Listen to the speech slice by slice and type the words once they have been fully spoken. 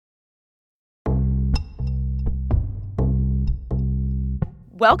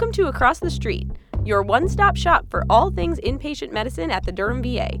Welcome to Across the Street, your one-stop shop for all things inpatient medicine at the Durham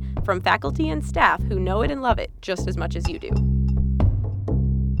VA, from faculty and staff who know it and love it just as much as you do.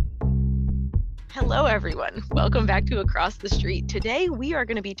 Hello, everyone. Welcome back to Across the Street. Today, we are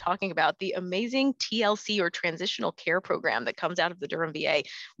going to be talking about the amazing TLC or Transitional Care Program that comes out of the Durham VA.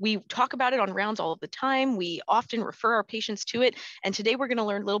 We talk about it on rounds all of the time. We often refer our patients to it. And today, we're going to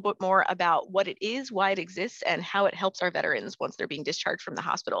learn a little bit more about what it is, why it exists, and how it helps our veterans once they're being discharged from the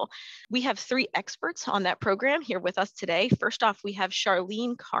hospital. We have three experts on that program here with us today. First off, we have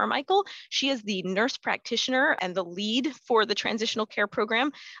Charlene Carmichael. She is the nurse practitioner and the lead for the Transitional Care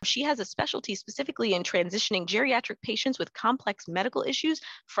Program. She has a specialty specifically in transitioning geriatric patients with complex medical issues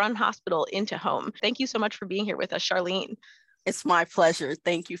from hospital into home. Thank you so much for being here with us, Charlene. It's my pleasure.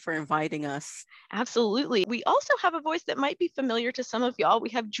 Thank you for inviting us. Absolutely. We also have a voice that might be familiar to some of y'all. We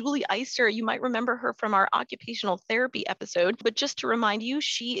have Julie Eister. You might remember her from our occupational therapy episode. But just to remind you,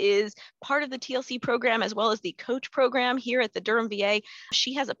 she is part of the TLC program as well as the coach program here at the Durham VA.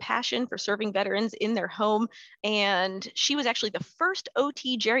 She has a passion for serving veterans in their home. And she was actually the first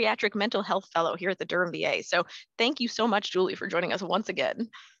OT geriatric mental health fellow here at the Durham VA. So thank you so much, Julie, for joining us once again.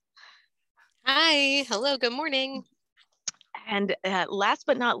 Hi. Hello. Good morning. And last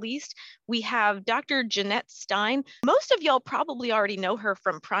but not least, we have Dr. Jeanette Stein. Most of y'all probably already know her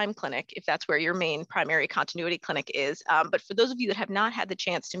from Prime Clinic, if that's where your main primary continuity clinic is. But for those of you that have not had the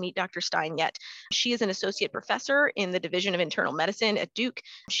chance to meet Dr. Stein yet, she is an associate professor in the Division of Internal Medicine at Duke.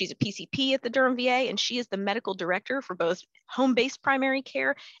 She's a PCP at the Durham VA, and she is the medical director for both home-based primary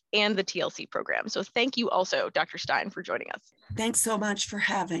care and the TLC program. So thank you also, Dr. Stein, for joining us. Thanks so much for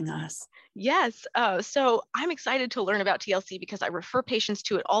having us. Yes. So I'm excited to learn about TLC because I refer patients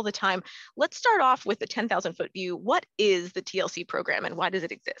to it all the time. Let's start off with the 10,000-foot view. What is the TLC program and why does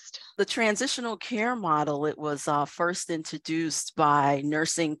it exist? The transitional care model, it was first introduced by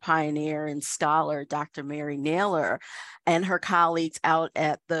nursing pioneer and scholar Dr. Mary Naylor and her colleagues out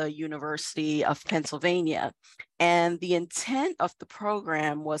at the University of Pennsylvania. And the intent of the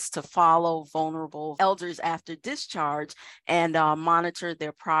program was to follow vulnerable elders after discharge and monitor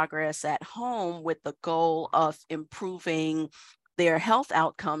their progress at home with the goal of improving their health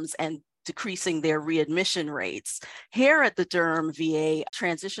outcomes and decreasing their readmission rates. Here at the Durham VA,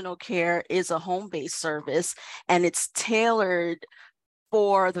 transitional care is a home-based service, and it's tailored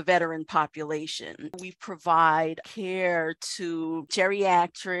for the veteran population. We provide care to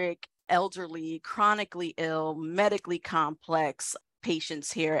geriatric, elderly, chronically ill, medically complex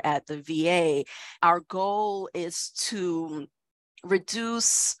patients here at the VA. Our goal is to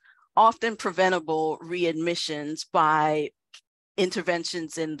reduce often preventable readmissions by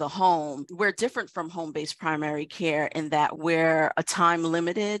interventions in the home. We're different from home-based primary care in that we're a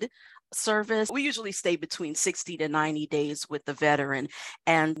time-limited service. We usually stay between 60 to 90 days with the veteran,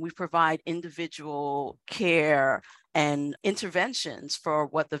 and we provide individual care and interventions for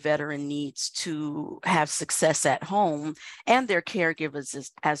what the veteran needs to have success at home and their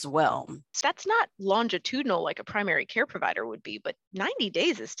caregivers as well. That's not longitudinal like a primary care provider would be, but 90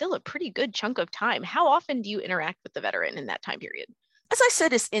 days is still a pretty good chunk of time. How often do you interact with the veteran in that time period? As I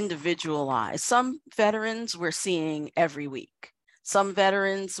said, it's individualized. Some veterans we're seeing every week. Some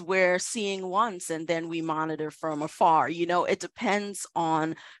veterans we're seeing once and then we monitor from afar. You know, it depends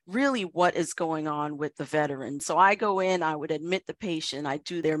on really what is going on with the veteran. So I go in, I would admit the patient, I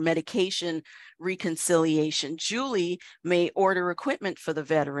do their medication reconciliation. Julie may order equipment for the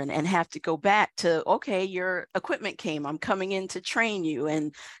veteran and have to go back to, okay, your equipment came, I'm coming in to train you,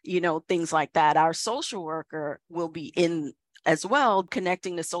 and, you know, things like that. Our social worker will be in as well,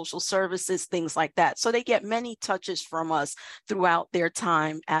 connecting to social services, things like that. So they get many touches from us throughout their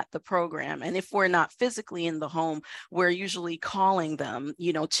time at the program. And if we're not physically in the home, we're usually calling them,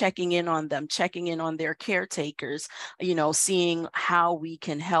 you know, checking in on them, checking in on their caretakers, you know, seeing how we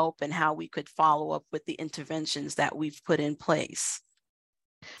can help and how we could follow up with the interventions that we've put in place.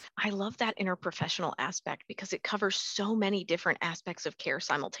 I love that interprofessional aspect because it covers so many different aspects of care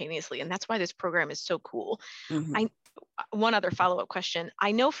simultaneously. And that's why this program is so cool. Mm-hmm. One other follow-up question.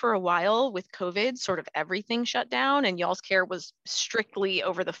 I know for a while with COVID, sort of everything shut down and y'all's care was strictly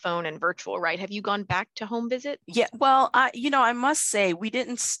over the phone and virtual, right? Have you gone back to home visit? Yeah, well, I must say we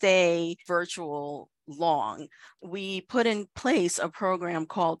didn't stay virtual long. We put in place a program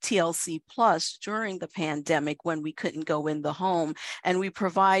called TLC Plus during the pandemic when we couldn't go in the home, and we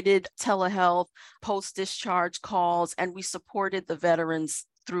provided telehealth, post-discharge calls, and we supported the veterans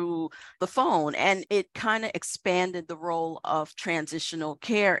through the phone. And it kind of expanded the role of transitional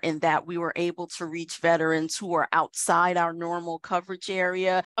care in that we were able to reach veterans who are outside our normal coverage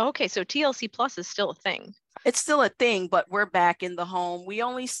area. Okay, so TLC Plus is still a thing. It's still a thing, but we're back in the home. We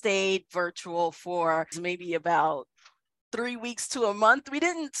only stayed virtual for maybe about 3 weeks to a month. We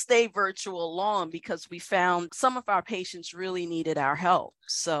didn't stay virtual long because we found some of our patients really needed our help.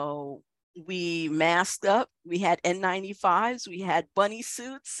 So we masked up, we had N95s, we had bunny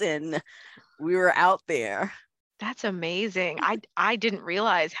suits, and we were out there. That's amazing. I didn't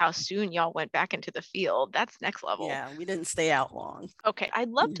realize how soon y'all went back into the field. That's next level. Yeah, we didn't stay out long. Okay, I'd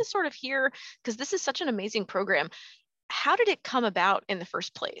love to sort of hear, because this is such an amazing program. How did it come about in the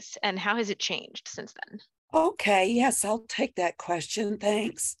first place, and how has it changed since then? Okay, yes, I'll take that question.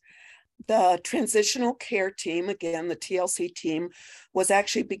 Thanks. The transitional care team, again, the TLC team, was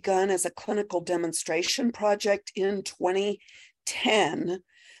actually begun as a clinical demonstration project in 2010.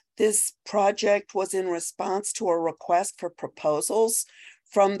 This project was in response to a request for proposals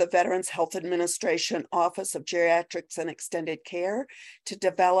from the Veterans Health Administration Office of Geriatrics and Extended Care to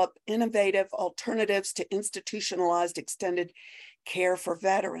develop innovative alternatives to institutionalized extended care for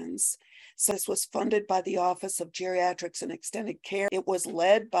veterans. So this was funded by the Office of Geriatrics and Extended Care. It was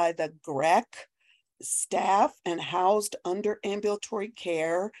led by the GREC staff and housed under ambulatory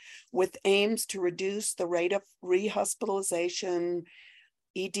care with aims to reduce the rate of rehospitalization,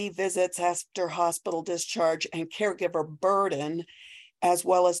 ED visits after hospital discharge, and caregiver burden, as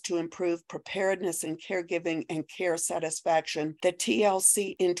well as to improve preparedness and caregiving and care satisfaction. The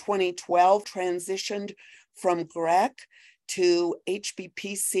TLC in 2012 transitioned from GREC to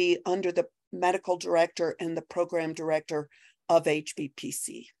HBPC under the medical director and the program director of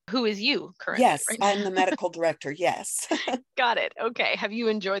HBPC. Who is you currently? Yes, right? I'm the medical director, yes. Got it. Okay. Have you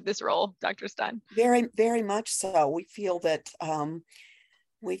enjoyed this role, Dr. Stein? Very, very much so. We feel that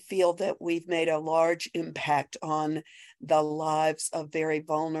we've made a large impact on the lives of very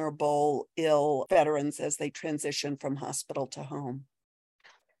vulnerable, ill veterans as they transition from hospital to home.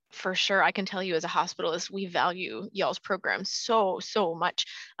 For sure. I can tell you as a hospitalist, we value y'all's program so much.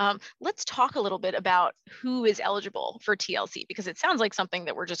 Let's talk a little bit about who is eligible for TLC, because it sounds like something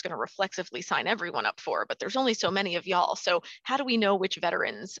that we're just going to reflexively sign everyone up for, but there's only so many of y'all. So how do we know which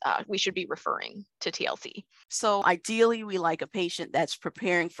veterans we should be referring to TLC? So ideally, we like a patient that's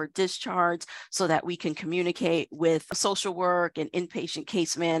preparing for discharge so that we can communicate with social work and inpatient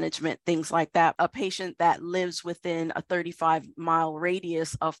case management, things like that. A patient that lives within a 35-mile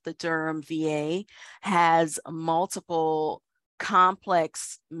radius of the Durham VA, has multiple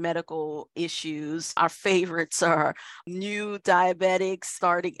complex medical issues. Our favorites are new diabetics,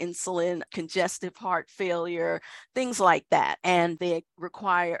 starting insulin, congestive heart failure, things like that. And they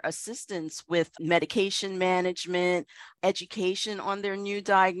require assistance with medication management, education on their new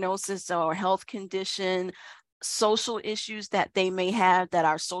diagnosis or health condition, social issues that they may have that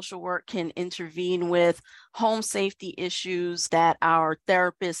our social work can intervene with, home safety issues that our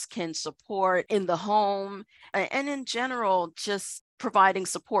therapists can support in the home, and in general, just providing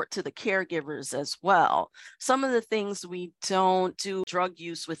support to the caregivers as well. Some of the things we don't do, drug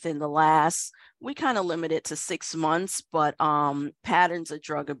use within the last, we kind of limit it to 6 months, but patterns of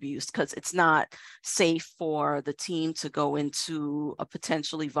drug abuse, because it's not safe for the team to go into a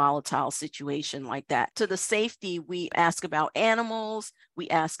potentially volatile situation like that. To the safety, we ask about animals, we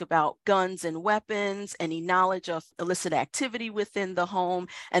ask about guns and weapons, any knowledge of illicit activity within the home,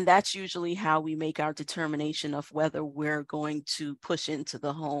 and that's usually how we make our determination of whether we're going to push into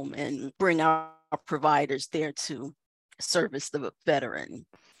the home and bring our providers there to service the veteran.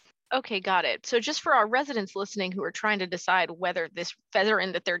 Okay, got it. So just for our residents listening who are trying to decide whether this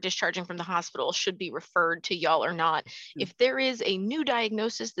veteran that they're discharging from the hospital should be referred to y'all or not, if there is a new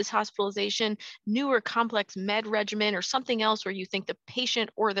diagnosis, this hospitalization, new or complex med regimen, or something else where you think the patient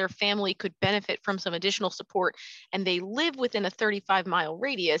or their family could benefit from some additional support, and they live within a 35-mile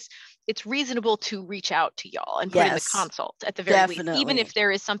radius, it's reasonable to reach out to y'all and put in the consult at the very least, even if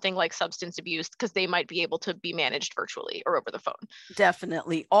there is something like substance abuse, because they might be able to be managed virtually or over the phone.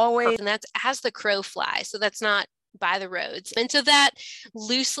 Definitely. Always. And that's as the crow flies. So that's not by the roads. And so that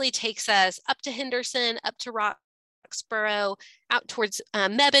loosely takes us up to Henderson, up to Roxborough, out towards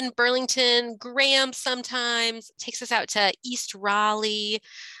Mebane, Burlington, Graham sometimes, takes us out to East Raleigh.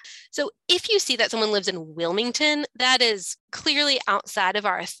 So if you see that someone lives in Wilmington, that is clearly outside of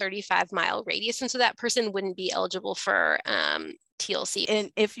our 35-mile radius. And so that person wouldn't be eligible for TLC.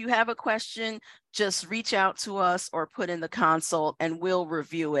 And if you have a question, just reach out to us or put in the consult and we'll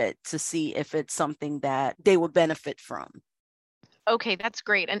review it to see if it's something that they will benefit from. Okay, that's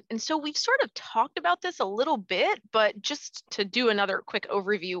great. And so we've sort of talked about this a little bit, but just to do another quick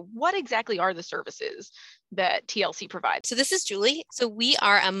overview, what exactly are the services that TLC provides? So this is Julie. So we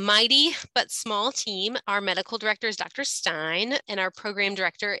are a mighty but small team. Our medical director is Dr. Stein, and our program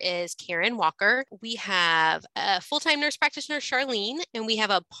director is Karen Walker. We have a full-time nurse practitioner, Charlene, and we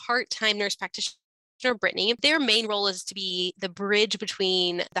have a part-time nurse practitioner, Brittany. Their main role is to be the bridge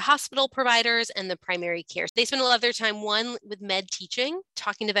between the hospital providers and the primary care. They spend a lot of their time, one, with med teaching,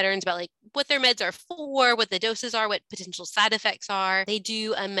 talking to veterans about like what their meds are for, what the doses are, what potential side effects are. They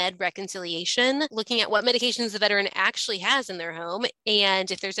do a med reconciliation, looking at what medications the veteran actually has in their home, and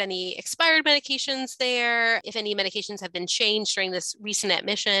if there's any expired medications there, if any medications have been changed during this recent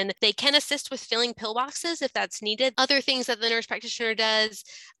admission. They can assist with filling pill boxes if that's needed. Other things that the nurse practitioner does,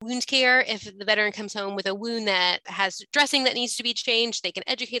 wound care, if the veteran comes home with a wound that has dressing that needs to be changed, they can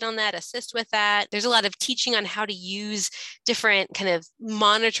educate on that, assist with that. There's a lot of teaching on how to use different kind of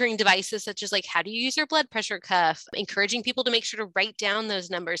monitoring devices, such as like how do you use your blood pressure cuff, encouraging people to make sure to write down those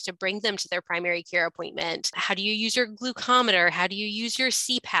numbers to bring them to their primary care appointment. How do you use your glucometer? How do you use your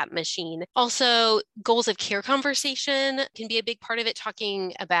CPAP machine? Also, goals of care conversation can be a big part of it,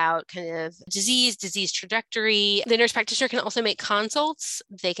 talking about kind of disease trajectory. The nurse practitioner can also make consults.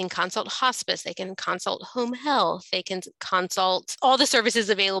 They can consult hospice. They can consult home health. They can consult all the services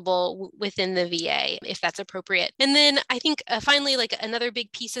available within the VA if that's appropriate. And then I think finally, like another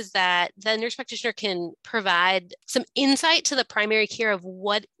big piece is that the nurse practitioner can provide some insight to the primary care of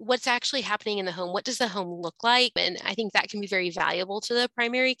what's actually happening in the home. What does the home look like? And I think that can be very valuable to the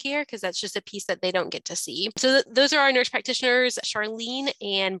primary care because that's just a piece that they don't get to see. So those are our nurse practitioners, Charlene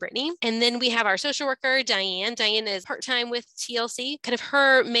and Brittany. And then we have our social worker, Diane. Diane is part-time with TLC. Kind of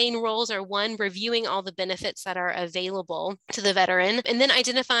her main roles are, one, reviewing all the benefits that are available to the veteran, and then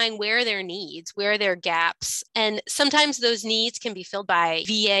identifying where are their needs, where are their gaps. And sometimes those needs can be filled by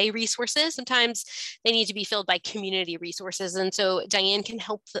VA resources. Sometimes they need to be filled by community resources. And so Diane can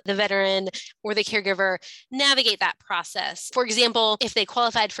help the veteran or the caregiver navigate that process. For example, if they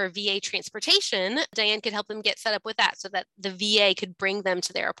qualified for VA transportation, Diane could help them get set up with that so that the VA could bring them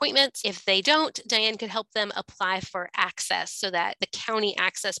to their appointments. If they don't, Diane could help them apply for access so that the county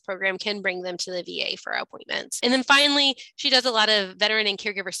access program can bring them to the VA for appointments. And then finally, she does a lot of veteran and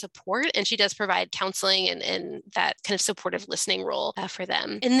caregiver support, and she does provide counseling and that kind of supportive listening role for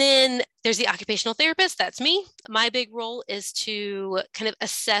them. And then there's the occupational therapist. That's me. My big role is to kind of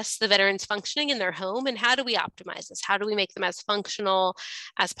assess the veteran's functioning in their home and how do we optimize this? How do we make them as functional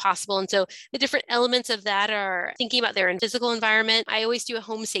as possible? And so the different elements of that are thinking about their physical environment. I always do a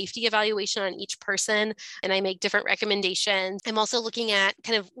home safety evaluation on each person, and I make different recommendations. I'm also looking at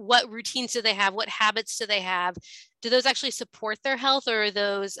kind of what routines do they have? What habits do they have? Do those actually support their health, or are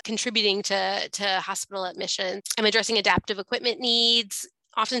those contributing to hospital admissions? I'm addressing adaptive equipment needs.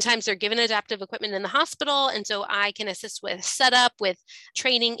 Oftentimes they're given adaptive equipment in the hospital, and so I can assist with setup, with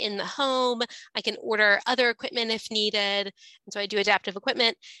training in the home. I can order other equipment if needed, and so I do adaptive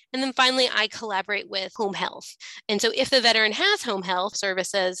equipment. And then finally, I collaborate with home health. And so if the veteran has home health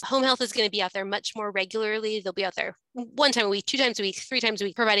services, home health is going to be out there much more regularly. They'll be out there 1 time a week, 2 times a week, 3 times a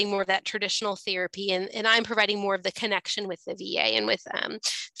week, providing more of that traditional therapy. And I'm providing more of the connection with the VA and with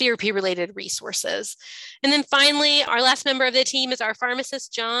therapy-related resources. And then finally, our last member of the team is our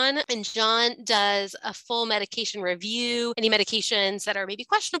pharmacist, John. And John does a full medication review, any medications that are maybe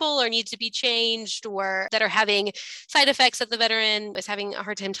questionable or need to be changed or that are having side effects that the veteran is having a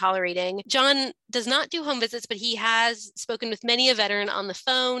hard time tolerating. John does not do home visits, but he has spoken with many a veteran on the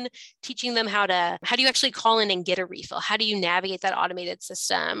phone, teaching them how do you actually call in and get a refill? How do you navigate that automated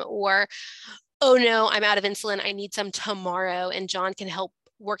system? Or, oh no, I'm out of insulin, I need some tomorrow. And John can help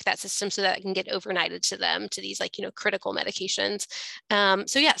work that system so that it can get overnighted to them, to these critical medications.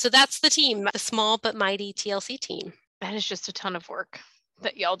 So that's the team, the small but mighty TLC team. That is just a ton of work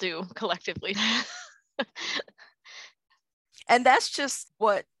that y'all do collectively. And that's just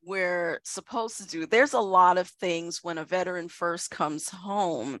what we're supposed to do. There's a lot of things when a veteran first comes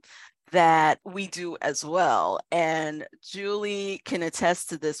home that we do as well. And Julie can attest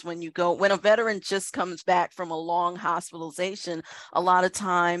to this. When a veteran just comes back from a long hospitalization, a lot of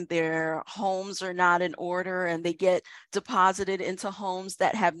time their homes are not in order and they get deposited into homes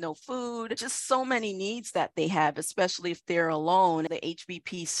that have no food, just so many needs that they have, especially if they're alone. The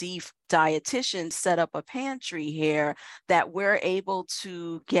HBPC dietitians set up a pantry here that we're able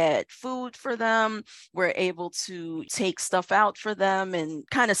to get food for them. We're able to take stuff out for them and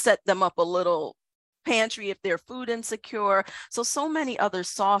kind of set them up a little pantry if they're food insecure. So many other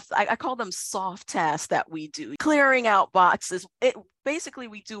I call them soft tasks that we do. Clearing out boxes. Basically,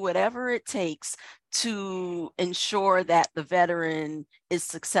 we do whatever it takes to ensure that the veteran is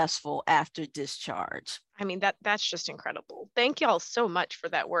successful after discharge. I mean, that's just incredible. Thank y'all so much for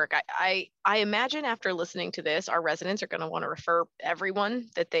that work. I imagine after listening to this, our residents are going to want to refer everyone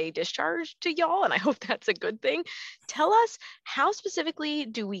that they discharge to y'all, and I hope that's a good thing. Tell us, how specifically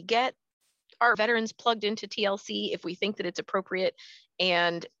do we get our veterans plugged into TLC if we think that it's appropriate?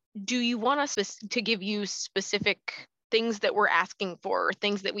 And do you want us to give you specific things that we're asking for, or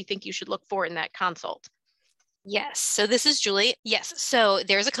things that we think you should look for in that consult? Yes. So this is Julie. Yes. So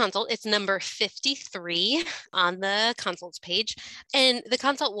there's a consult. It's number 53 on the consults page. And the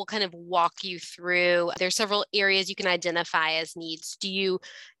consult will kind of walk you through. There's several areas you can identify as needs. Do you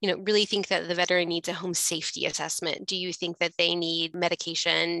really think that the veteran needs a home safety assessment? Do you think that they need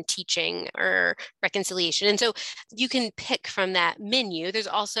medication, teaching, or reconciliation? And so you can pick from that menu. There's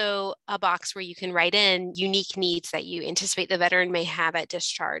also a box where you can write in unique needs that you anticipate the veteran may have at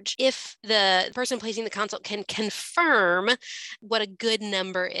discharge. If the person placing the consult can confirm what a good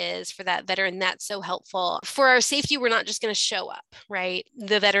number is for that veteran, that's so helpful. For our safety, we're not just going to show up, right?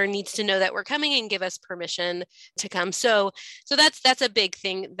 The veteran needs to know that we're coming and give us permission to come. So that's a big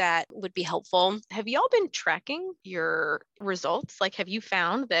thing that would be helpful. Have y'all been tracking your results? Like, have you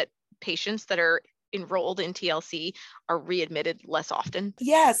found that patients that are enrolled in TLC are readmitted less often?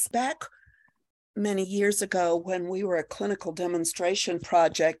 Yes, back many years ago when we were a clinical demonstration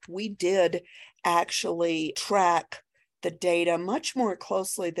project, we did actually track the data much more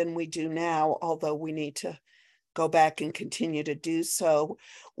closely than we do now, although we need to go back and continue to do so.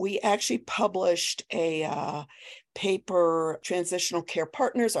 We actually published a paper, Transitional Care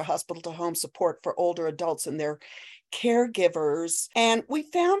Partners, or Hospital to Home Support for Older Adults and Their Caregivers. And we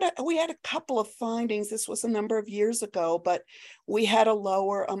found we had a couple of findings. This was a number of years ago, but we had a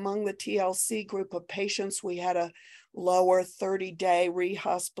lower, among the TLC group of patients, we had a lower 30-day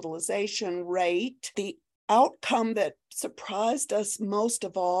rehospitalization rate. The outcome that surprised us most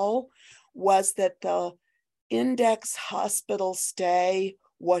of all was that the index hospital stay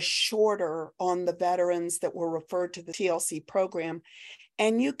was shorter on the veterans that were referred to the TLC program.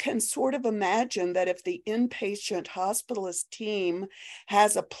 And you can sort of imagine that if the inpatient hospitalist team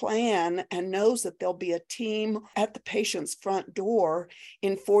has a plan and knows that there'll be a team at the patient's front door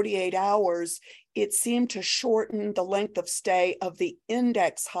in 48 hours, it seemed to shorten the length of stay of the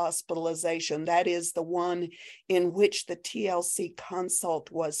index hospitalization. That is the one in which the TLC consult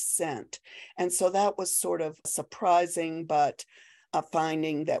was sent. And so that was sort of surprising, but a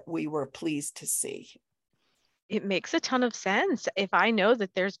finding that we were pleased to see. It makes a ton of sense. If I know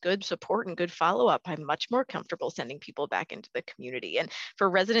that there's good support and good follow-up, I'm much more comfortable sending people back into the community. And for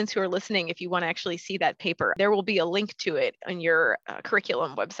residents who are listening, if you want to actually see that paper, there will be a link to it on your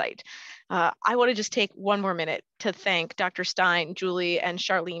curriculum website. I want to just take one more minute to thank Dr. Stein, Julie, and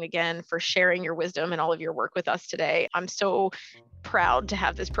Charlene again for sharing your wisdom and all of your work with us today. I'm so proud to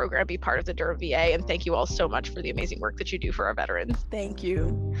have this program be part of the Durham VA, and thank you all so much for the amazing work that you do for our veterans. Thank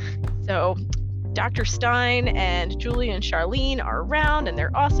you. So Dr. Stein and Julie and Charlene are around and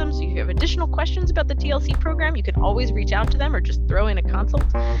they're awesome. So if you have additional questions about the TLC program, you can always reach out to them or just throw in a consult.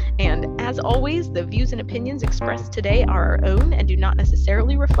 And as always, the views and opinions expressed today are our own and do not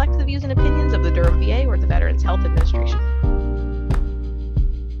necessarily reflect the views and opinions of the Durham VA or the